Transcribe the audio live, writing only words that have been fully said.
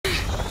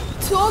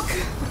talk.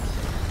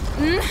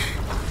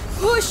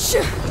 Push.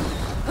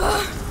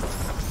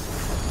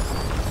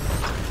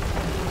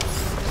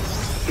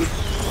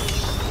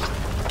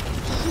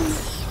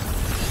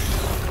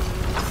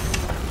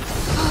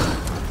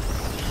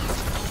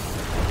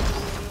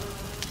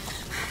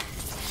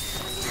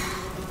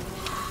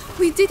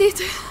 We did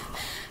it.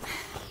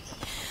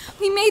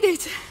 We made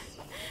it.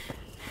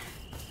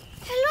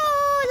 Hello,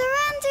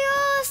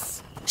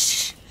 Laurentius.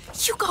 Shh,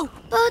 Hugo.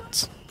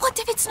 But What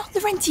if it's not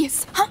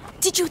Laurentius? Huh?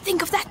 Did you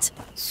think of that?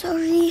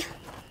 sorry.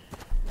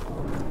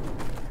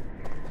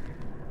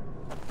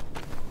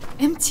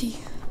 Empty.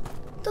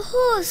 The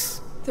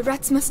horse. The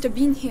rats must have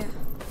been here.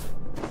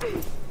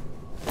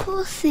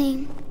 Poor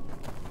thing.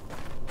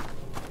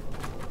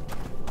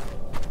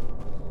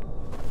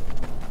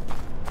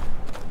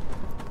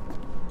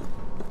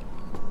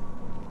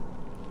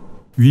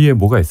 위에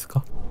뭐가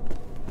있을까?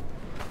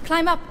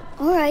 Climb up.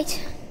 All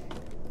right.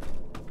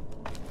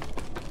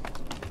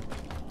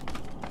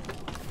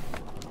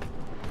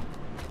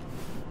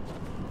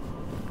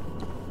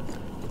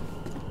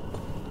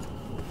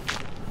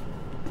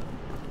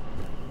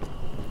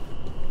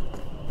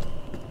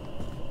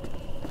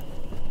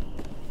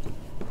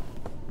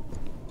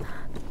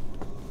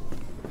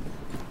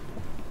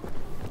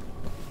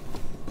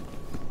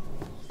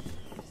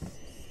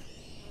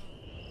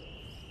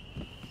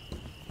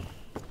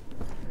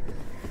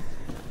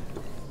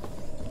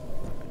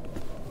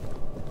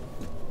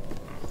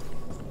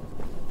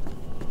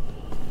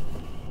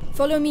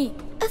 Follow me.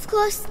 Of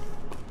course.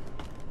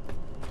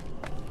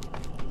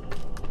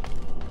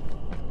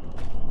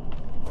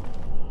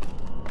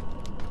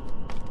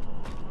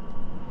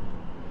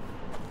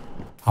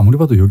 아무리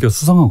봐도 여기가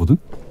수상하거든?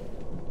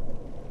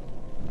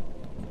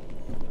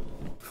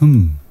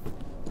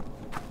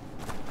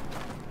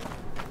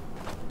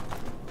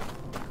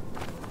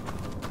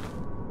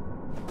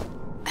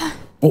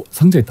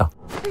 상자 있다.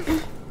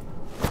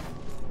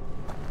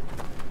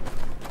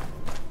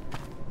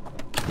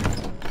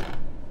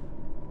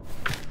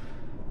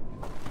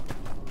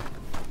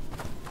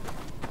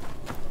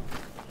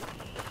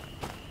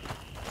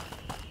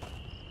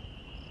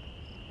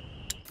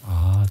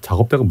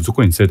 작업대가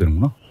무조건 있어야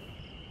되는구나.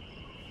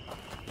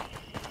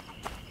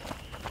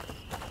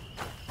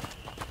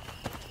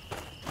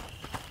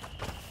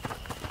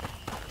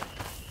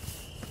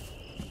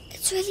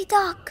 It's really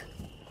dark.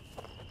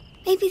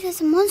 Maybe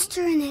there's a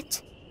monster in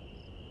it.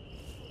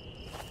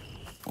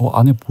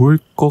 안에 보일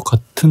것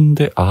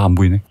같은데 안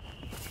보이네.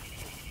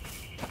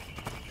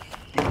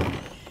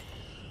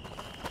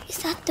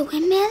 Is that the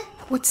windmill?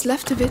 What's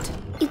left of it?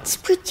 It's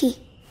pretty.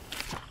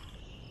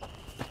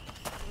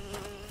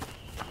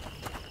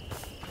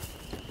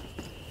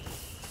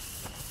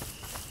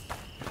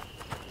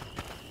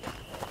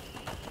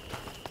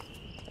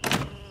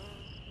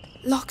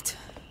 Locked.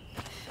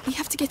 We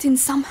have to get in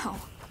somehow.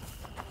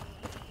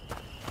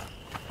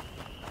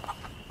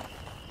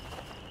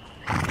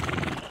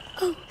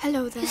 Oh,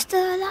 hello there. you're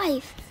still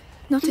alive.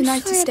 Not I'm a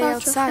night to sorry stay about your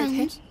outside, hey?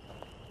 friends.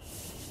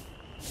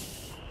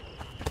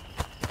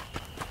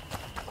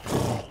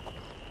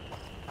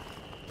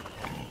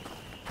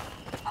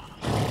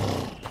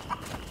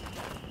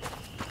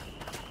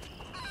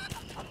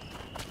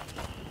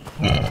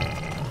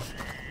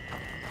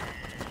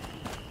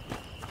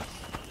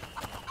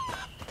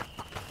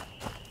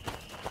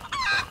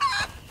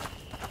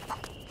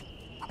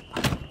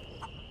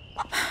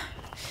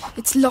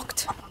 It's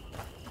locked.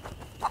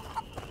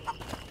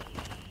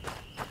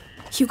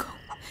 Hugo,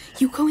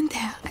 you go in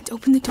there and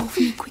open the door for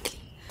me quickly.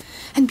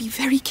 And be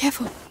very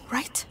careful,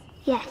 right?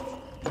 Yes.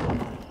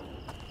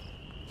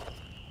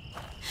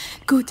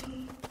 Good.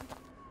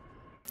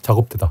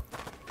 작업대다.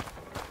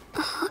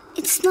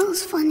 It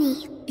smells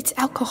funny. It's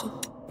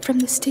alcohol from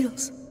the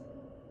stills.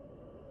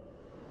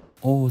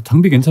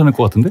 장비 괜찮을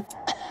것 같은데?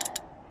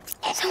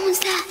 Someone's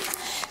there.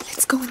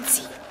 Let's go and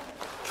see.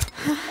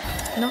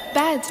 Not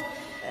bad.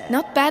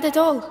 Not bad at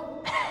all.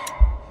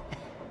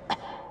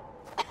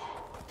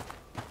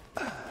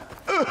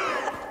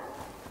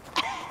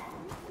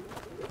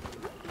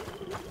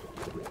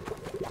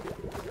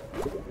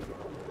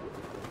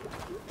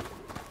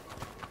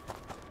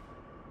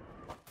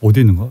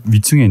 어디 있는 거야?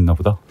 위층에 있나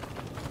보다.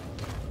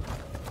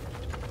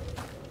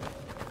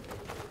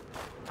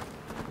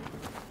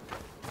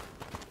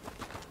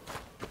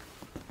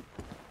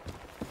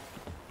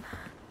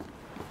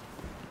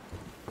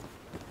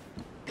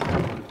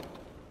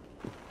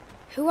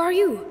 Who are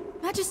you?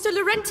 Magister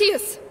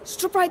Laurentius!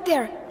 Stop right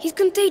there. He's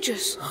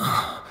contagious.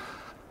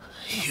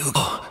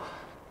 Hugo,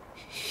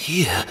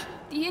 here.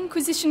 The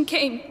Inquisition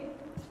came.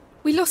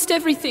 We lost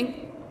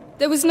everything.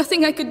 There was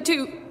nothing I could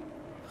do.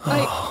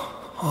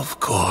 Of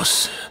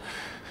course.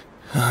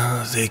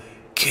 They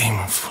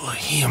came for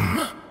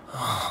him.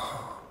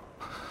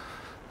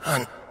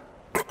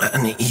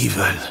 An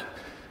evil.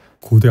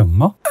 고대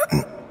악마?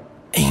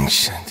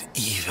 Ancient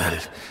evil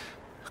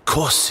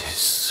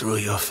courses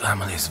through your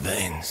family's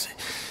veins,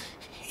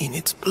 in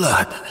its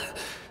blood.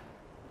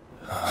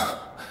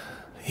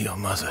 Your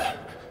mother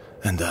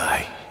and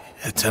I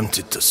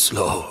attempted to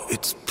slow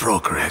its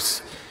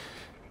progress.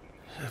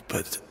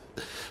 But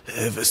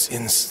ever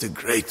since the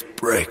Great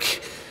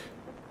Break,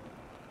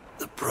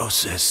 the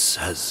process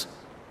has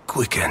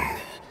quickened.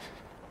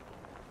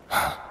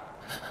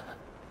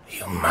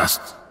 You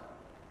must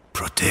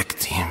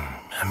protect him,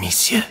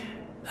 Amicia.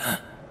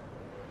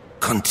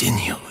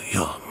 Continue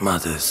your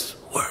mother's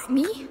work.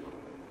 Me?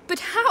 But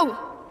how?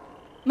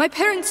 My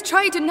parents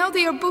tried and now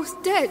they are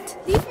both dead.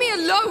 Leave me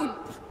alone!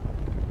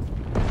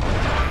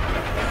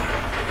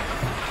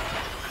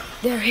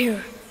 They're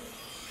here.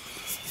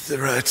 The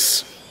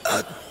rats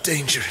are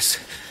dangerous,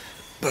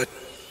 but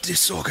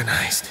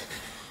disorganized.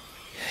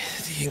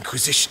 The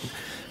Inquisition,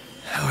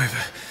 however,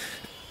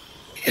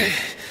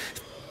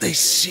 they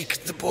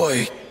seek the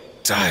boy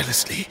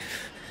tirelessly.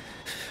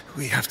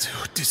 We have to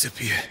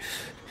disappear.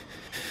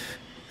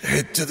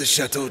 Head to the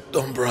Chateau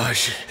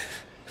d'Ombrage.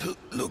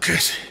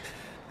 Lucas,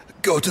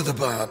 go to the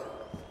barn.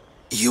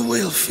 You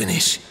will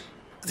finish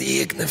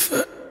the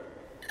ignifer.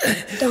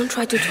 Don't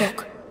try to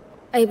talk.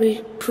 I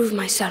will prove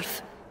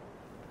myself.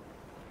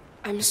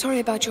 I'm sorry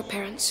about your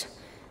parents,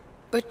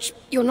 but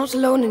you're not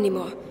alone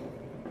anymore.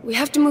 We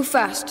have to move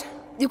fast.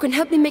 You can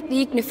help me make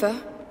the ignifer.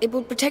 It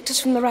will protect us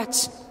from the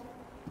rats.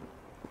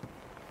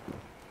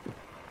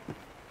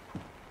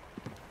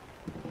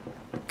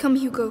 Come,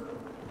 Hugo.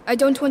 I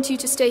don't want you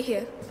to stay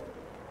here.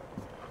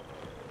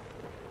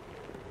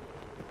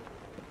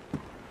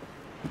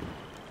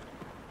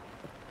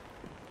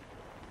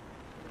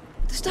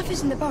 The stuff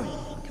is in the barn.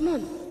 Come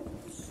on.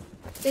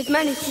 They've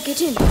managed to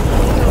get in.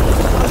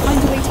 I'll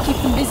find a way to keep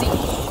them busy.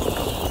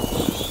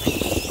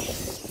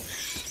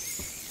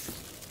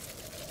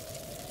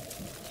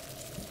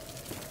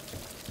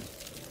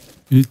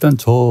 일단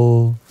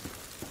저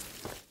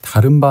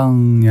다른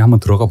방에 한번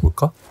들어가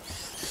볼까?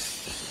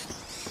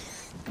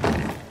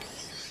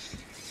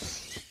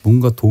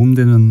 뭔가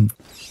도움되는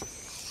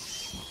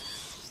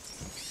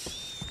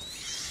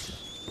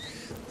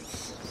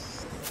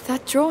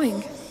That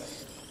drawing.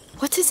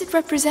 What does it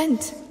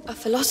represent? A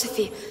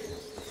philosophy.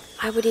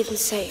 I would even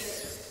say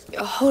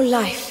your whole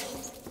life.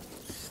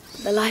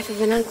 The life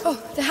of an uncle.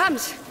 Oh, the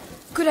hams.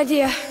 Good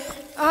idea.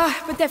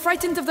 Ah, but they're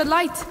frightened of the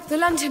light. The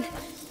lantern.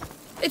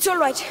 It's all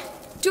right.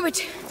 Do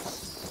it.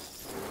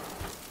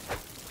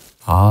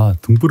 아,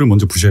 등불을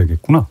먼저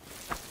부셔야겠구나.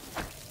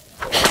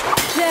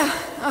 There.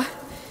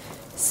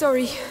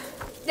 Sorry.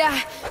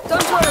 Yeah,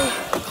 don't worry.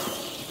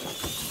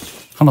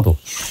 하나 더.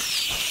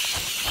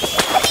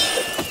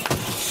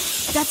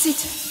 That's it.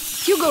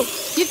 Hugo,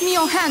 give me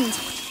your hand.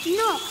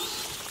 No.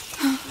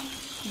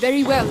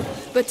 Very well,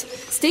 but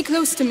stay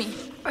close to me.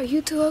 Are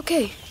you two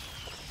okay?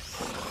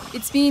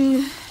 It's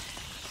been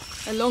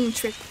a long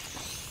trip.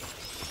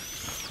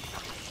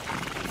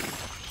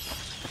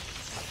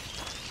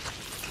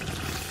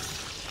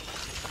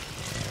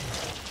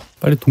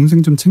 빨리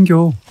동생 좀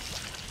챙겨.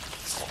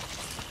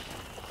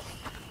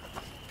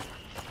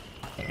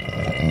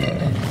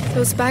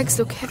 Those bags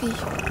look heavy.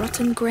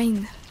 Rotten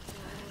grain.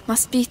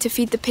 Must be to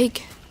feed the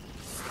pig.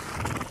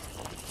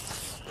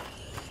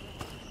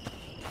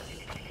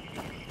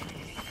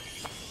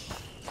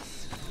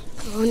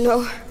 Oh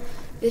no,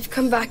 they've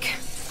come back.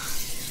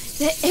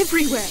 They're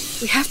everywhere.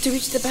 We have to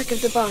reach the back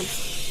of the barn.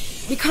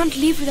 We can't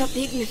leave without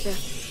the ignifer.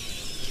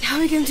 How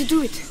are we going to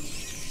do it?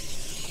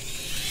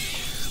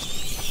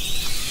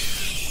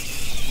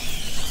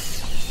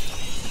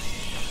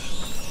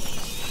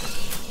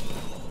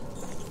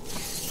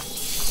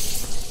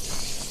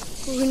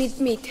 We need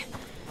meat.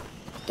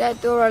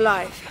 Dead or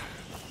alive.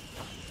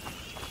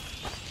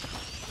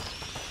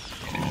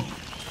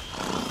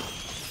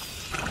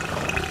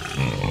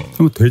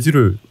 그럼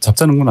돼지를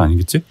잡자는 건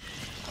아니겠지?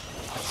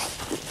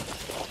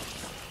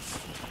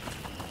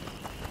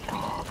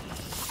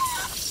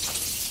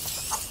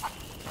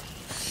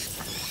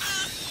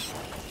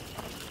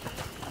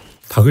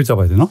 닭을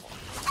잡아야 되나?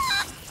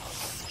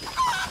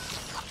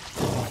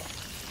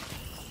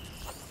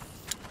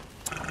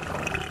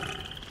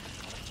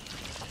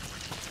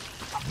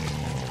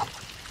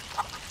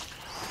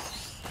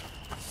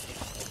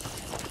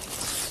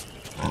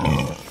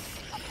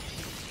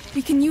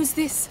 We can use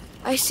this.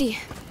 I see.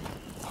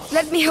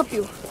 Let me help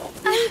you.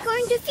 Are we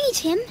going to feed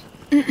him?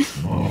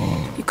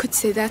 You could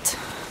say that.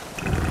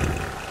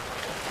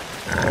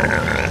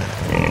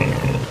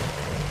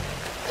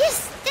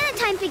 Yes, dinner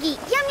time, Piggy.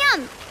 Yum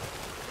yum.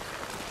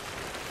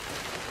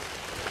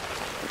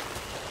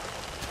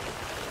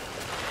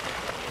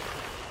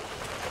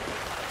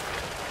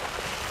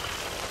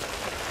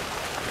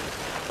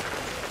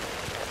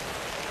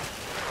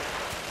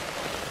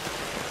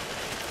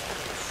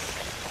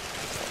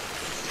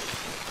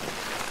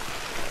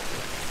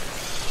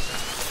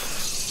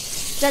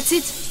 That's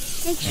it.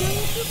 Make sure you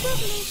keep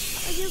quickly,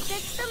 or you'll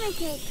get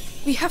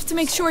stomachache. We have to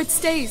make sure it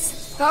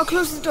stays. I'll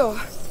close the door.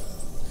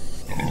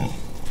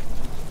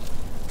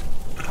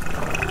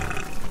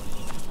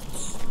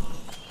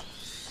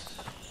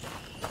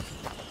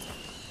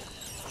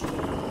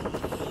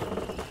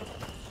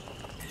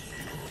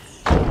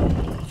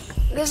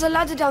 There's a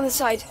ladder down the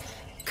side.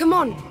 Come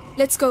on.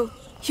 Let's go.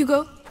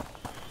 Hugo?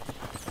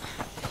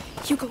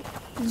 Hugo,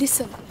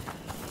 listen.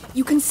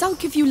 You can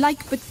sulk if you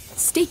like, but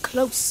stay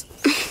close.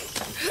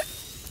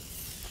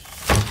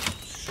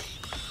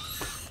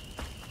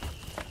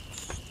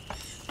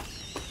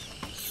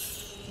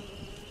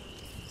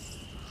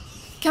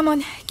 Come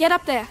on, get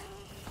up there.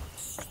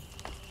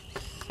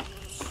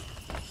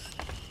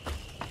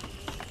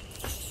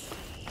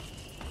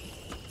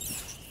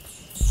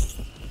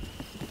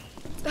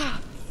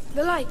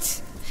 The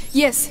lights.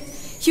 Yes,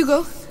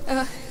 Hugo,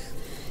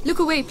 look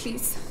away,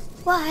 please.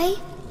 Why?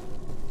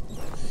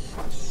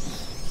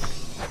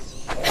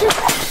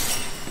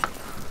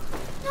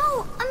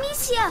 No,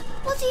 Amicia,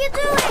 what are you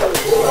doing?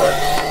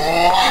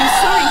 I'm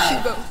sorry,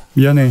 Hugo.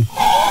 미안해.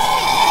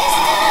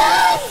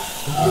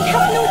 We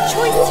have no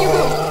choice,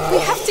 Hugo. We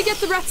have to get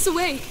the rats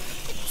away.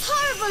 It's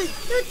horrible.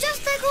 You're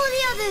just like all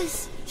the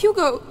others.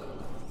 Hugo,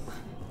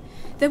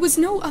 there was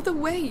no other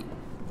way.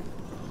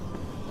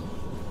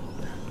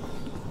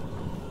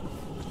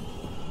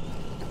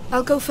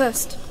 I'll go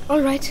first.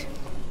 All right.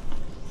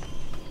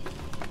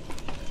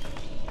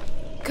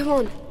 Come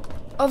on,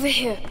 over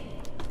here.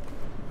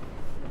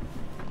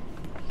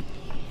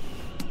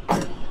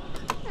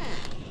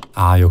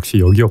 아, 역시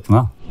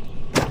여기였구나.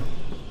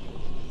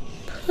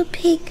 Poor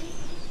pig.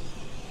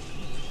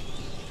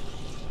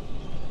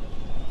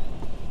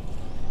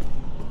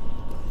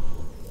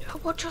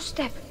 Watch your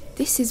step.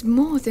 This is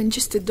more than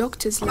just a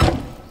doctor's lab.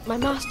 My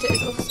master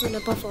is also and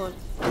above all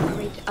a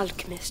great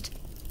alchemist.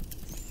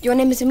 Your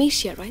name is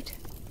Amicia, right?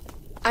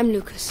 I'm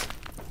Lucas.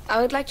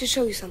 I would like to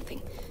show you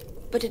something,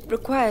 but it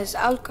requires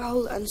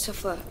alcohol and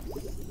sulfur.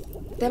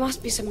 There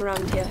must be some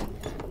around here.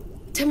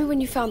 Tell me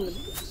when you found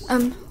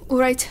them. All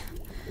right.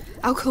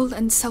 Alcohol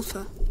and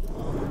sulfur.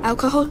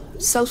 Alcohol,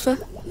 sulfur,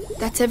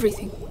 that's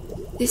everything.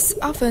 This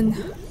oven...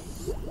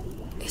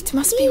 It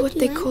must be what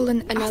they call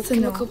an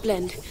alchemical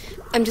blend.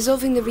 I'm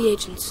dissolving the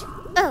reagents.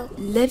 Oh.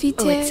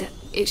 Levite...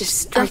 It just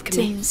struck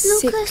me.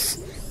 Lucas,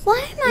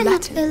 why am I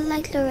Latin. not ill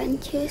like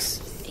Laurentius?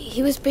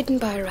 He was bitten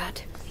by a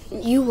rat.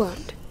 You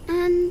weren't.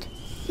 And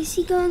is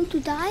he going to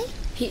die?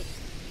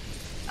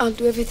 I'll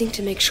do everything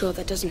to make sure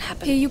that doesn't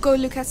happen. Here you go,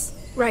 Lucas.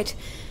 Right.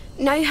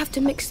 Now you have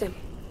to mix them.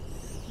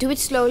 Do it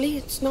slowly,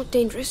 it's not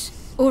dangerous.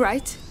 All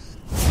right.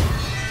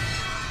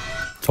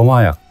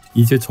 점화약.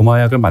 이제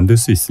점화약을 만들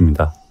수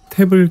있습니다.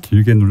 탭을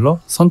길게 눌러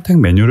선택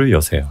메뉴를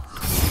여세요.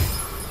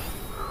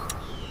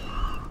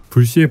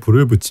 불씨에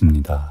불을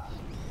붙입니다.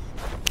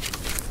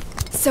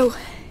 So,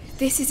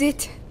 this is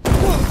it.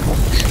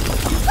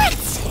 What?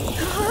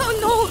 Oh,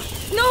 no!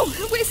 No!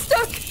 We're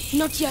stuck!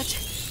 Not yet.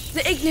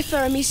 The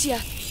ignifer, Amicia.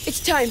 It's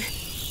time.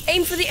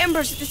 Aim for the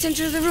embers at the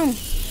center of the room.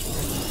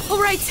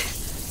 All right.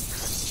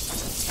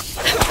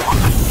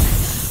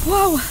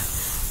 Wow!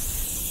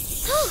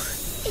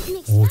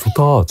 오,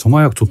 좋다.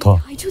 점화약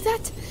좋다. I do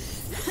that?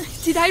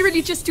 Did I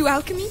really just do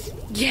alchemy?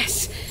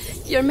 Yes.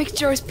 Your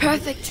mixture is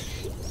perfect.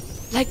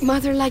 Like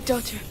mother, like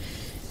daughter.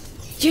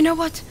 You know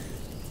what?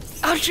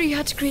 I'll show you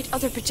how to create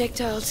other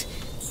projectiles.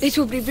 It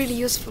will be really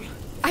useful.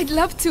 I'd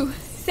love to.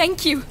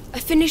 Thank you. I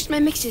finished my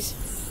mixes.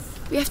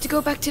 We have to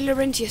go back to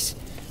Laurentius.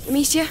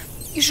 Amicia,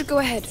 you should go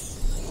ahead.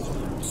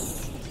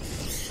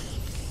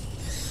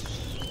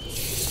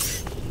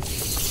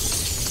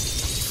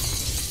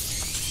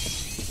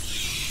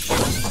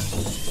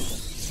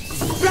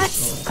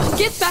 Rats,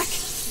 get back!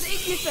 The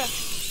ignifer.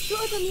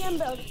 Throw it on the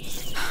ember.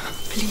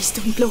 Please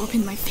don't blow up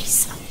in my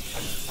face.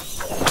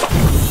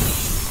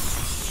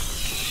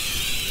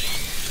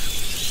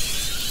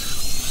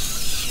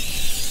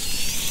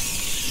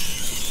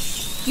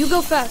 You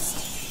go first.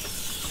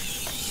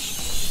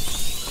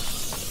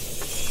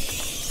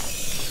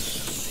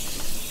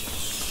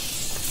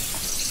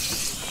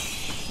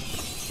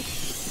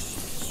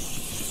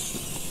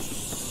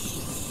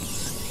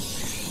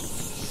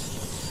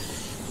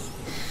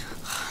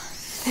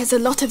 There's a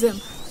lot of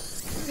them.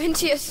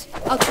 Laurentius.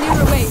 I'll clear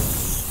a way.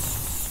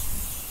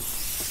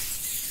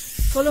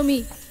 Follow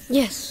me.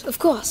 Yes, of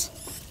course.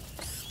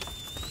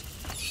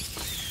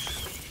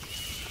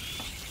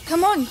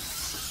 Come on.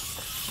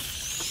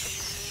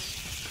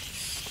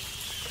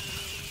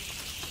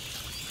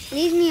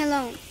 Leave me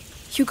alone.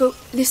 Hugo,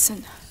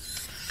 listen.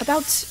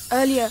 About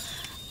earlier,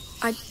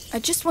 I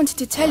just wanted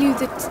to tell you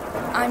that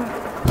I'm...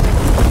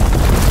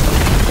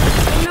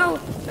 Oh no!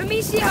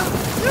 Amicia!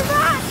 The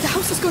rat! The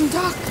house has gone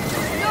dark.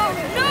 No!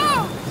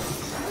 No!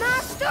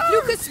 Master!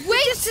 Lucas,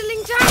 wait! Just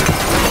killing time!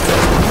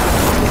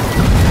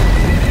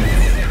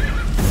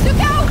 Look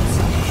out!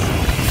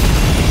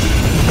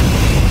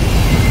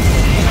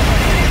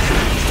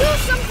 Do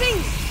something!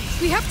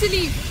 We have to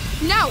leave.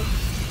 Now!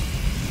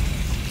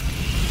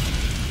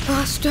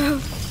 Master!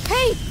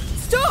 Hey!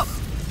 Stop!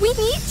 We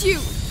need you!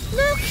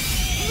 Look!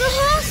 The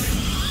horse!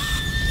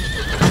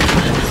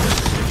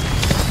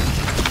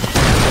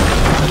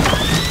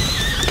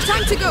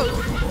 Time to go!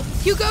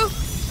 Hugo!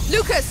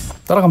 Lucas!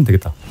 따라가면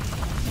되겠다.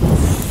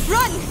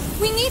 Run!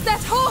 We need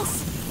that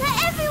horse!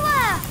 They're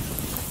everywhere!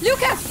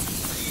 Lucas!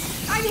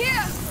 I'm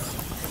here!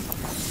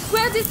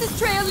 Where does this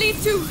trail lead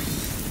to?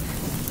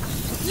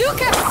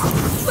 Lucas!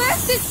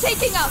 Where's this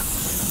taking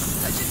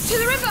us? To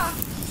the river!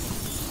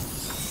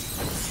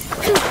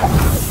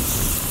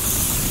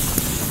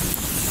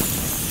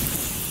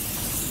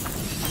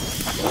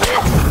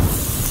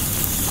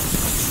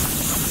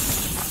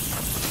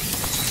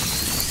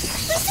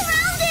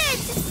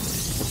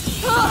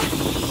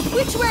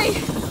 way!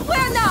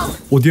 Where now?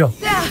 어디야?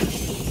 There!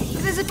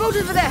 There's a boat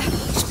over there.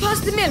 Just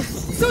past the mill.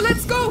 So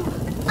let's go!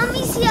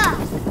 Amicia,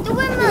 the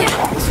windmill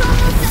is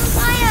almost on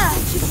fire.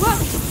 It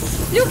worked!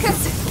 Lucas,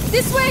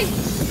 this way!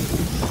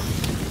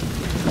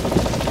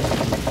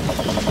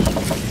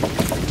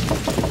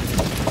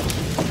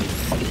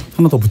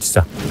 하나 더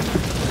붙이자.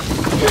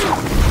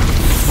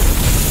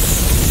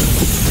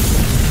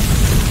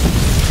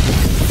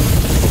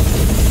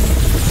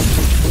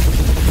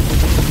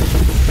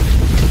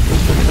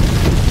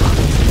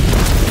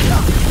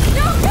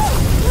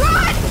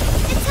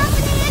 It's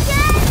happening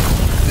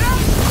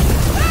again.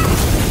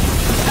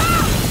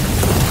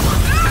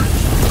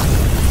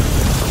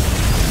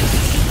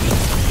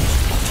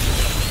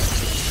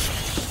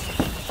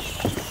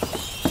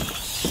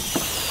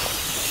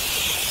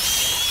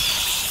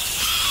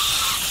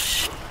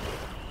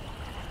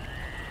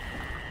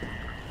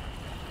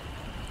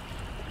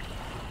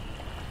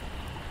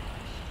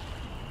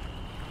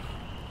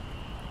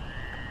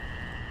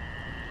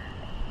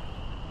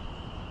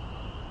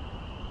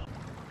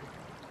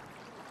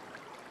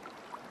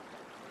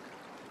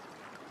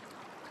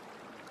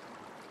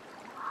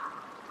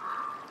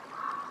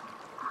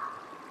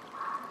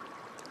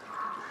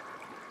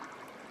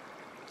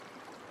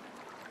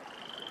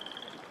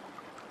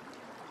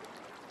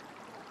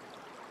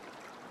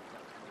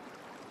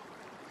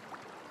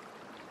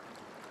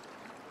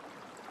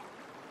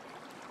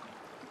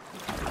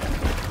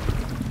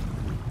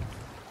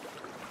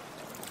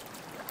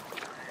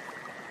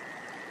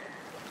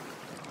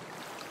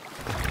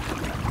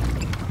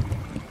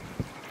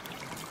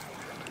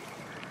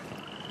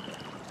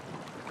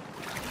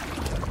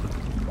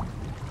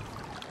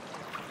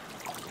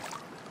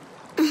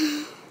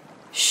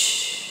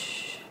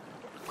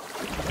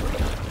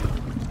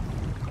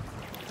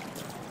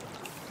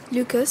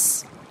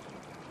 Lucas,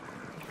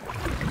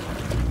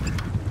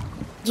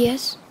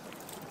 Yes?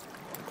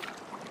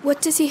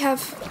 what does he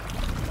have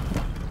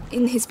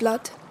in his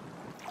blood?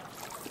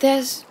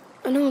 There's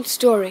an old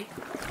story.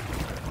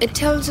 It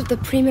tells of the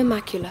prima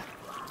macula.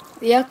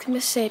 The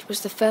alchemists say it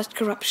was the first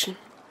corruption,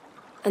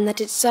 and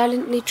that it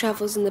silently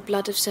travels in the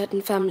blood of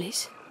certain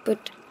families.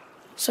 But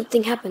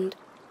something happened.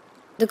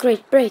 The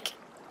Great Break,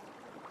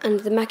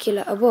 and the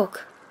macula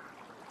awoke.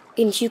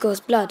 In Hugo's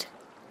blood.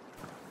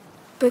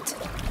 But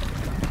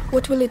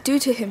what will it do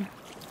to him?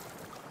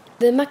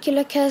 The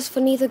macula cares for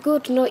neither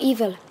good nor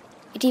evil.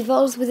 It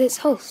evolves with its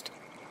host.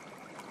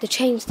 The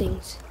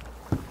changelings.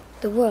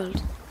 The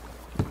world.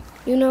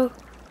 You know,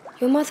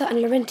 your mother and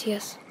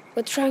Laurentius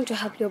were trying to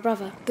help your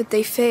brother. But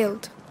they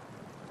failed.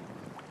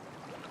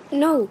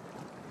 No.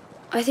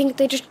 I think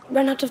they just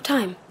ran out of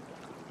time.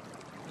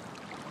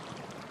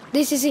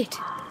 This is it.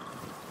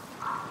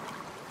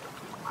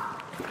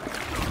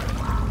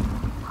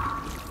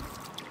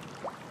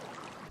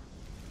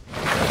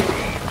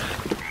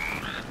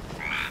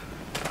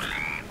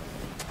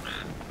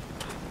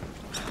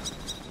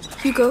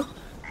 Hugo,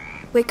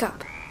 wake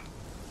up.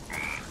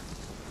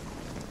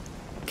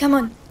 Come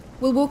on,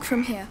 we'll walk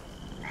from here.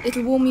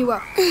 It'll warm you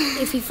up.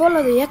 If we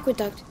follow the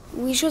aqueduct,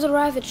 we should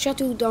arrive at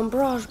Chateau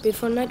d'Ambrage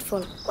before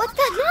nightfall. What's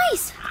that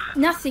noise?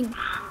 Nothing.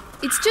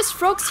 It's just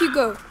frogs,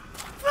 Hugo.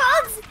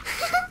 Frogs!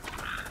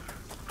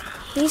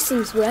 He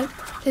seems well.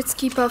 Let's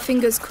keep our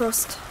fingers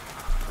crossed.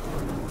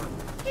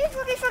 Hey,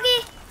 Froggy,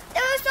 Froggy!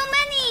 There are so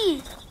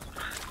many!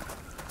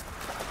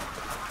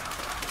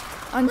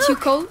 Aren't you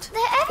cold?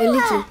 They're A everywhere!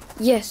 little,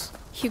 yes.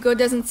 Hugo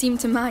doesn't seem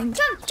to mind.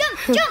 Jump, jump,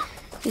 jump!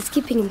 He's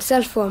keeping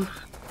himself warm.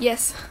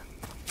 Yes,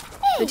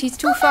 Hey, but he's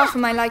too go far back. for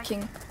my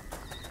liking.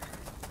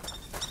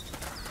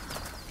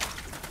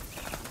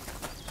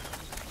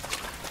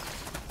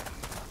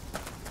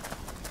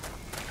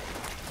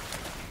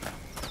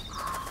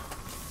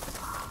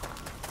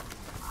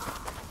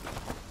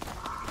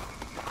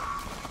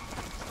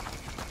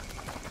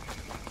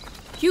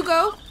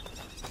 Hugo,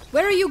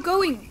 where are you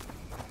going?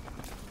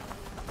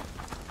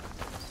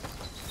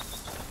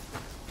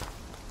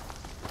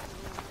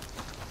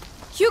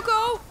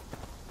 Hugo!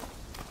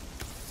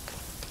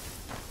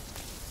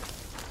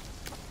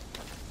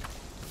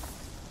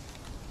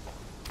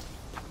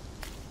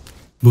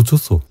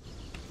 놓쳤어.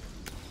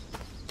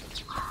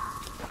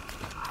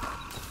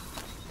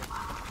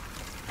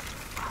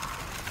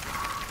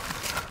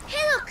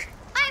 Hey, look!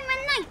 I'm a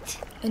knight!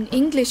 An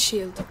English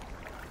shield.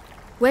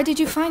 Where did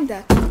you find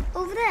that?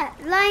 Over there,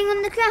 lying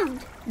on the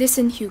ground.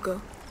 Listen,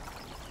 Hugo.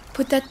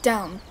 Put that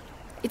down.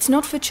 It's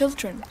not for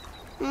children.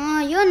 Oh,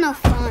 you're no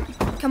fun.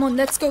 Come on,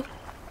 let's go.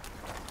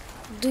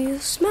 Do you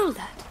smell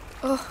that?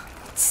 Oh,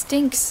 it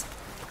stinks.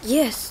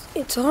 Yes,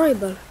 it's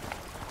horrible.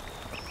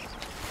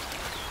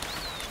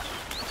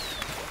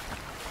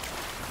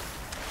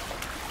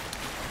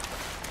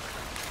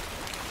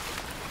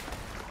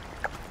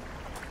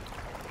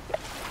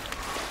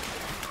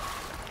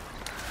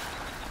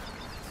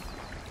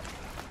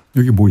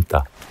 여기 뭐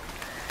있다.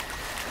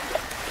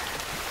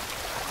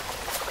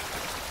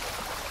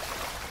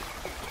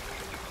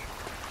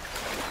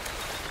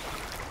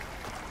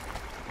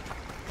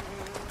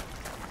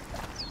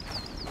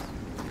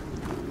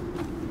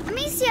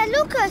 Amicia,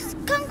 Lucas,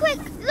 come quick,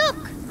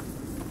 look!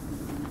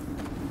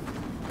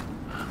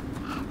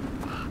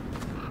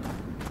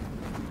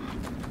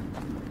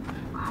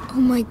 Oh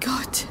my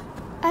god.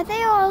 Are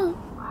they all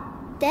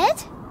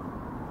dead?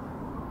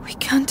 We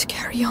can't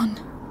carry on.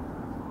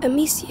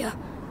 Amicia,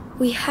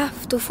 we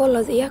have to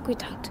follow the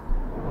aqueduct.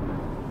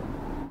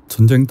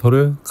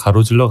 전쟁터를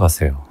가로질러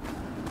가세요.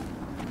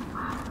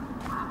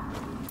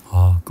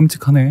 아,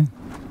 끔찍하네.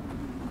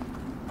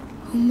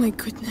 Oh my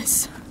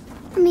goodness.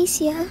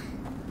 Amicia,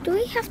 do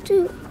we have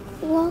to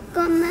walk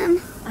on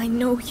them? I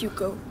know,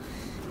 Hugo,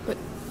 but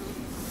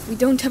we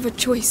don't have a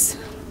choice.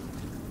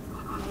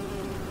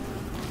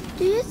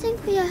 Do you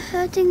think we are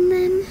hurting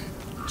them?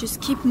 Just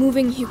keep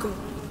moving, Hugo.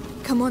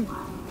 Come on.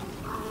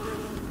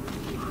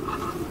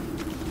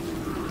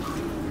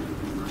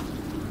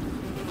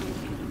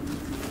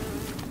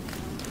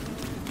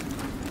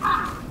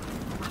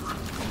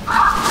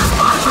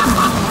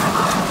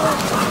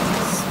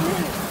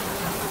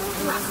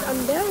 It's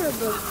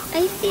unbearable.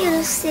 I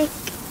feel sick.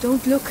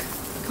 Don't look.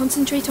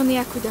 Concentrate on the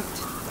aqueduct.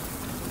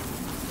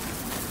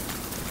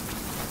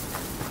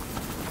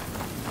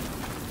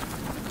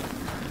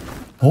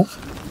 어?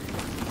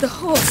 The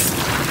horse.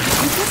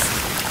 Lucas?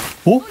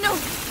 어? Oh no!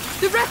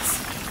 The rats!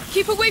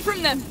 Keep away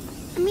from them!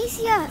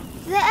 Amicia,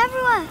 they're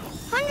everywhere.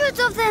 Hundreds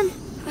of them.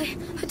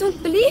 I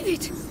don't believe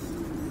it.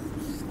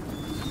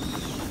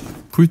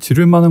 불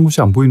지를 만한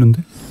곳이 안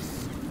보이는데?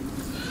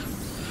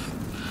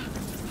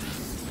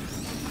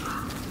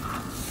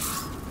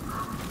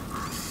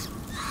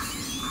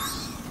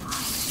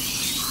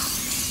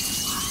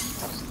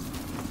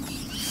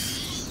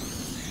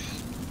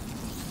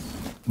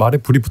 말에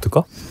불이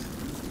붙을까?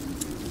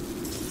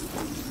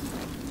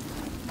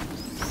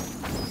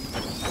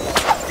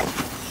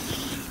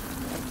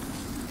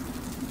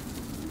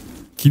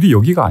 길이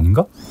여기가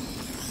아닌가?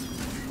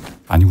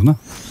 아니구나.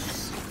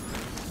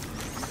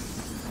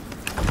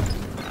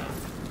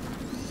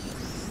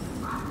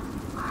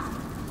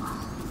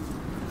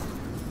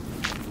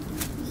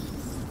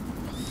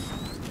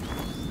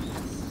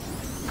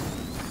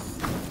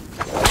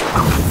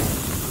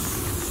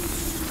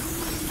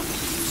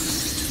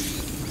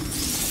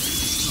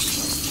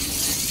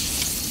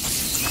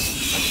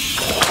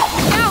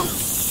 Now!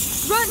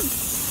 Run!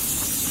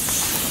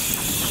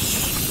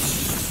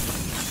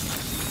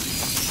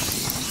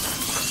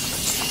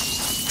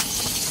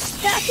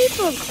 There are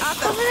people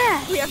over there.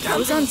 We have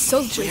those aren't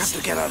We have soldiers.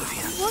 to get out of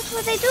here. What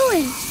were they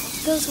doing?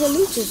 Those were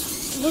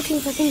looters looking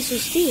for things to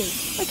steal.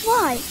 But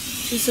why?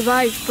 To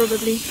survive,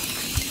 probably.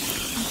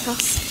 Like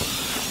us.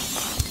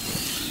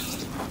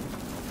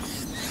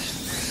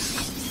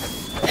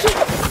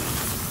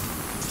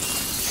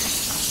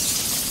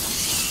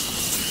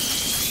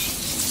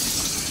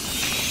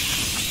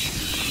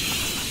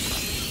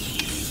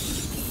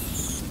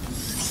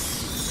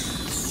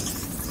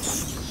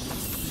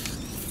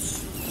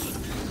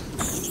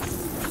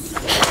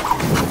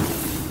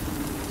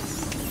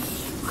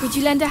 Could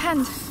you lend a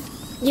hand?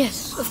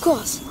 Yes, of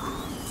course.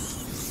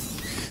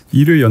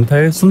 이를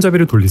연타해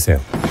손잡이를 돌리세요.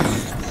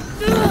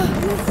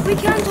 We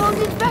can't hold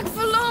it back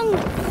for long.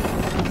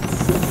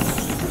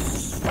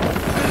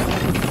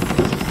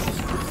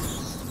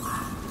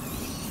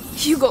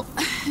 Hugo,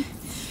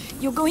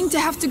 you're going to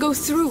have to go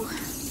through.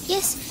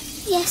 Yes,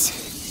 yes.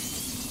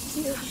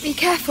 Be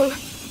careful.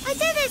 I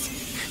did it!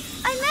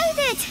 I made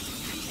it!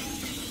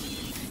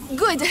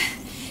 Good.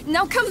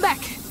 Now come back.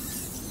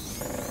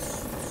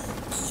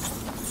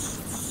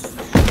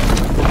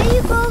 There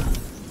you go.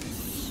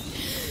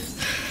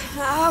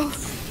 Ow,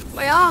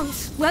 my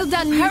arms. Well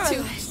done, you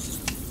two.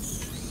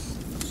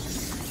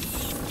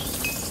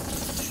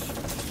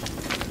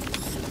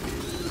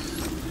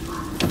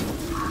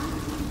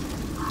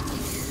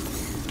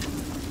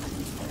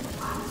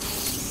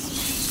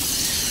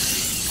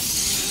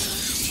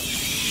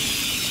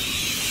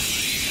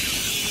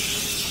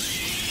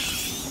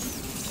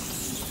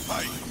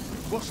 Hey,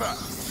 what's that?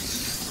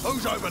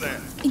 Who's over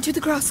there? Into the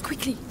grass,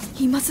 quickly.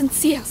 He mustn't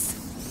see us.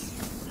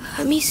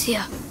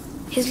 Amicia,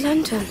 his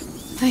lantern.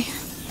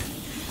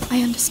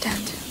 I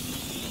understand.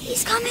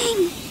 He's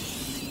coming.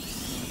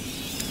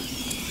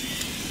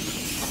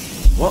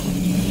 What?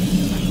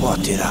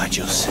 What did I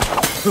just say?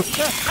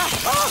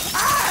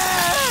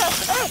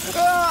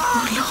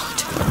 Oh,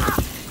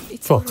 Lord.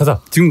 It's 좋아,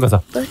 가자. 지금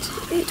가자. But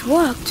it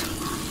worked.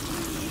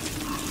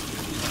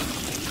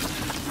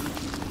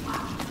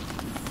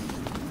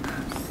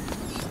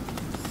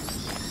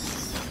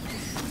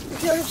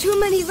 There are too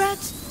many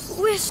rats.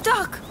 We're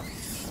stuck.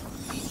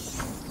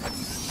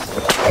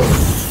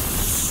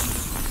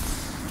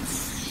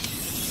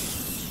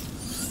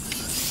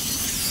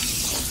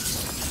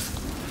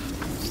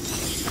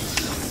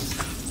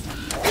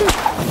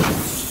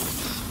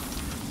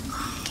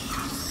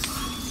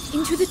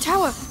 into the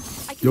tower.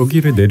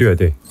 여기를 내려야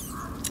돼.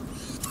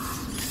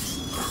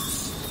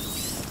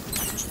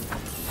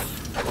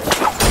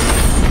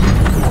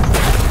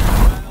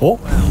 어?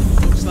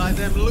 Looks like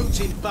them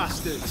looting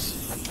bastards.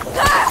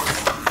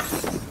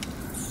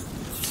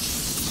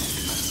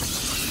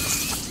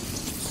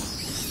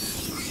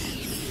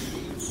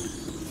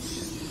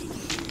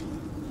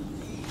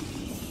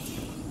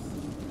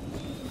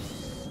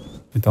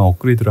 일단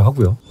업그레이드를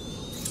하고요.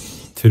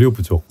 재료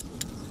부족.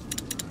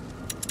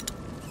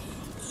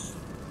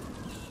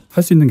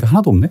 할 수 있는 게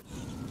하나도 없네?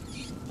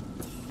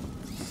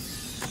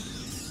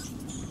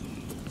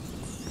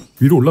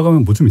 위로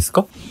올라가면 뭐 좀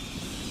있을까?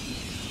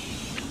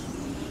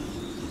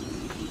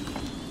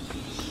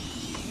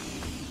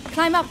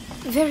 Climb up.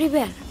 Very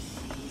well.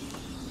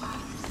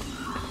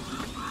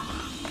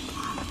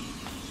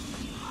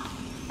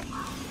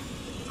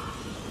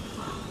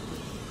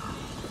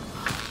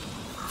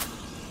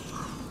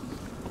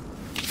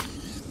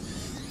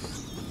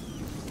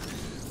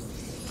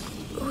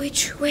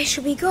 Which way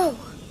should we go?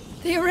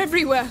 They are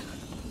everywhere.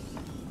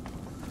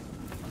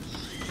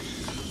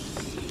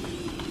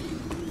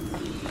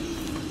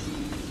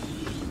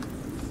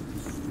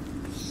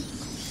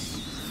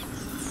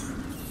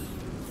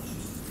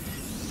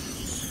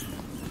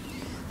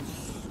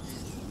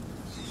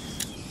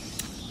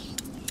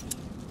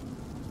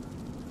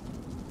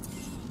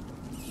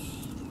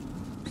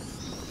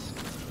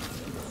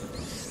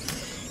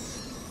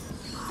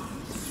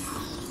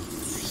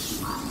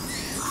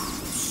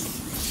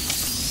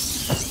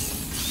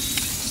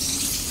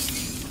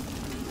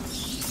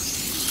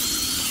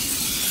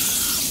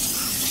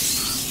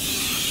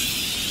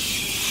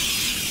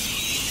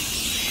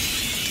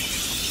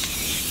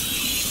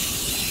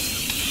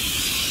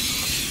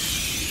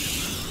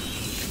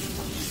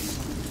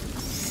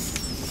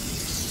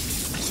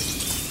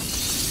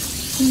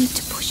 You need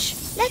to push.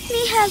 Let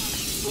me help.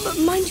 But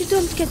mind you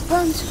don't get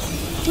burnt.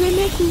 We're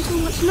making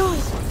too much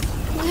noise.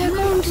 They're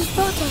going to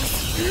spot us.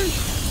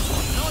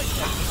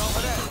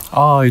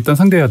 아, 일단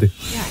상대해야 돼.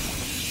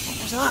 What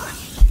was that?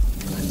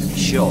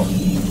 Sure.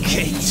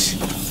 Kids.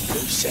 Who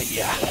sent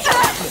ya?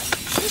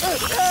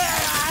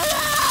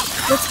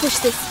 Let's push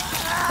this.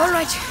 All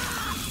right.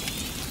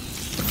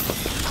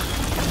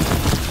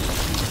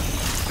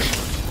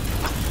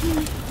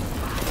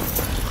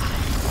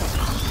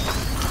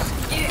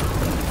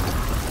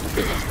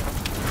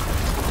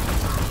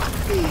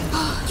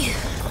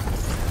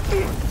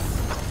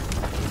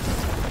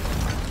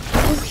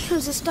 The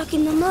wheels are stuck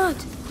in the mud.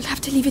 We'll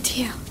have to leave it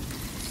here.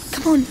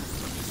 Come on.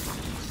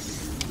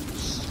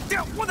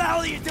 What the hell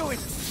are you doing?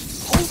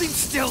 Hold him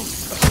still.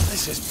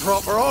 This is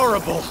proper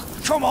horrible.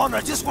 Come on,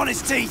 I just want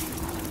his teeth.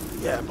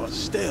 Yeah, but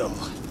still.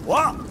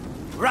 What?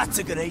 Rats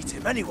are gonna eat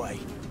him anyway.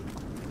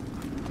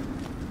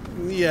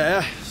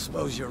 Yeah,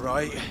 suppose you're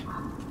right.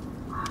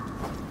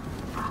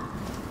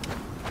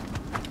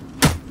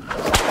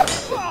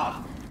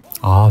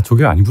 아,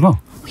 저게 아니구나.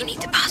 We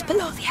need to pass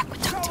below the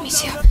aqueduct,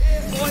 monsieur.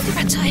 The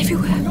rats are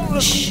everywhere.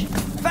 Shh.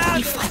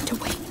 We'll find a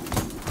way.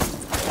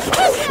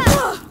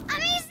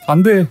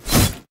 안 돼.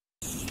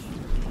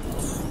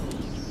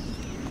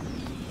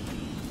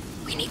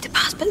 We need to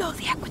pass below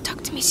the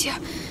aqueduct, monsieur.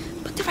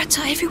 But the rats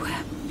are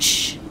everywhere.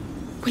 Shh.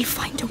 We'll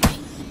find a way.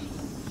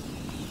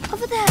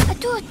 Over there, a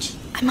torch.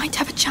 I might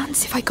have a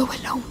chance if I go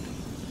alone.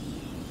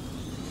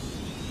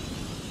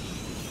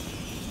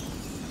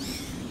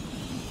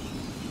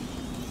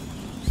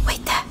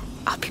 Wait there.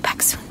 I'll be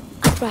back soon.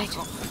 Right.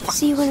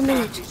 See you in a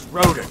minute.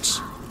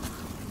 Rodents.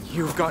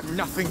 You've got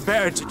nothing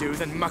better to do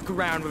than muck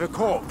around with a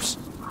corpse.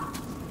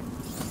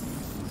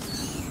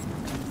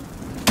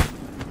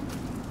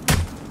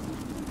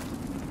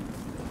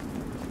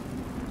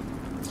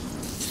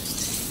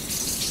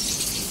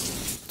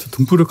 저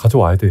등불을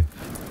가져와야 돼.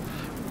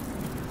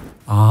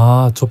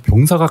 아, 저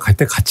병사가 갈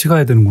때 같이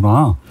가야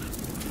되는구나.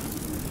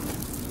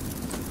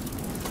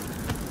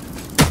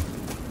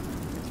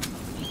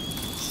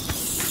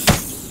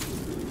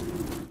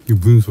 이게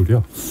무슨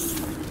소리야?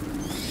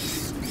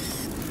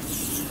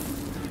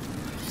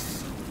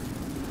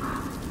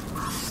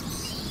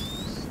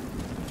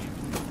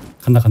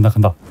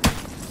 간다.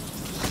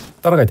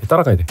 따라가야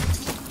돼.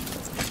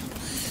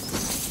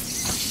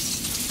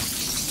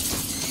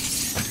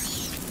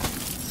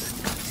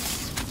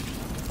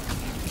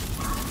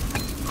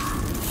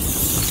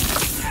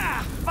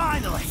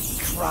 Finally!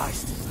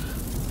 Christ!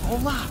 All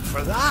that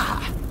for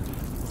that?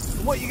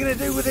 What are you gonna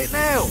do with it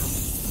now?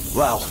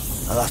 Well,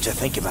 I'll have to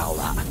think about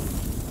that.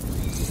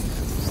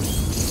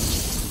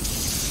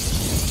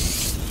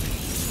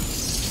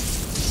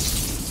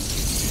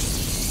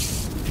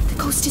 The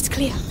coast is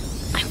clear.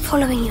 I'm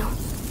following you.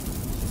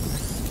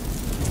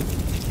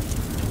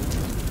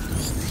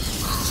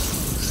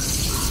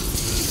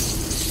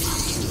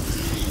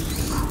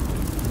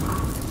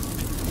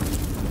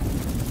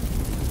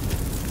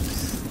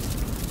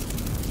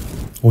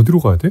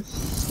 어디로 가야 돼?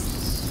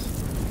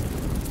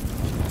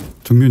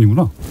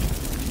 정면이구나.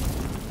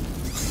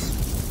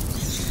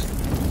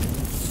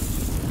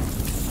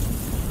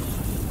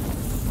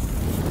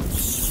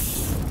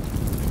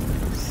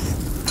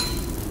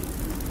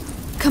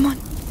 Come on.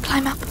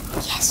 Climb up.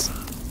 Yes.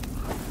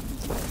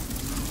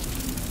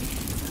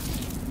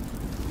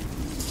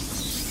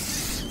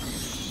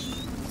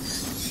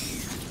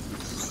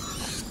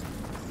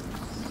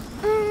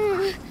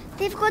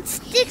 They've got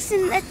sticks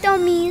in their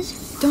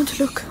dummies. Don't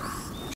look.